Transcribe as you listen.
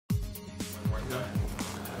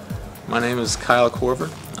My name is Kyle Korver.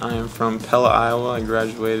 I am from Pella, Iowa. I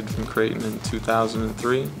graduated from Creighton in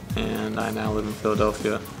 2003, and I now live in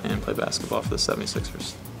Philadelphia and play basketball for the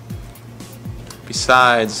 76ers.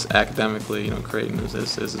 Besides academically, Creighton was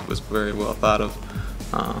very well thought of.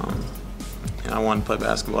 I wanted to play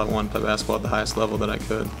basketball. I wanted to play basketball at the highest level that I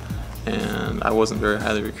could, and I wasn't very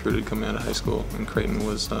highly recruited coming out of high school. And Creighton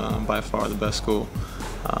was by far the best school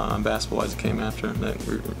basketball-wise that came after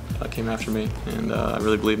me, and I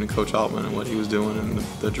really believed in Coach Altman and what he was doing and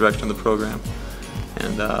the direction of the program,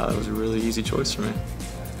 and it was a really easy choice for me.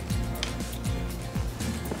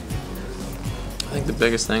 I think the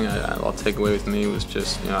biggest thing I'll take away with me was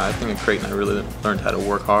just, I think at Creighton I really learned how to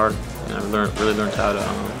work hard, and I really learned how to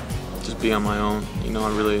just be on my own.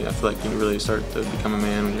 I feel like you really start to become a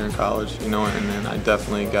man when you're in college, and then I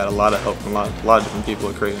definitely got a lot of help from a lot of different people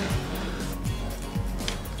at Creighton.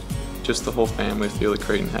 Just the whole family feel that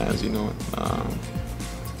Creighton has,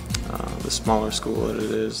 the smaller school that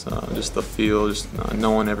it is, just the feel, just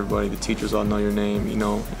knowing everybody, the teachers all know your name,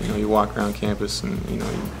 you walk around campus and you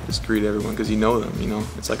just greet everyone because you know them,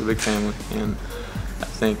 it's like a big family. And I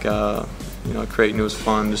think at Creighton it was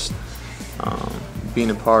fun just being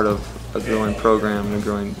a part of a growing program and a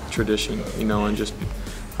growing tradition, and just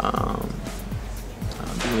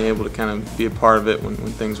being able to kind of be a part of it when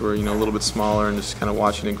things were a little bit smaller, and just kind of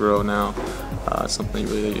watching it grow now. It's something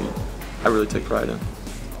I really take pride in.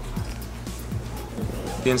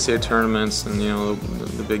 The NCAA tournaments and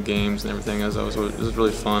the big games and everything, it was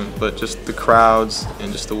really fun. But just the crowds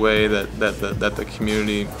and just the way that the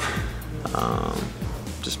community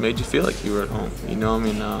just made you feel like you were at home.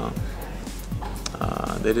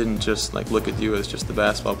 They didn't just look at you as just the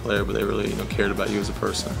basketball player, but they really cared about you as a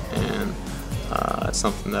person. And that's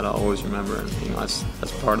something that I'll always remember, and that's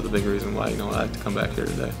part of the big reason why I like to come back here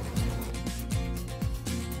today.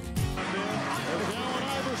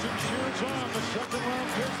 Second round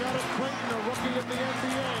pick out of Creighton, a rookie in the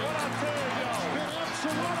NBA. What I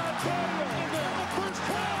tell y'all?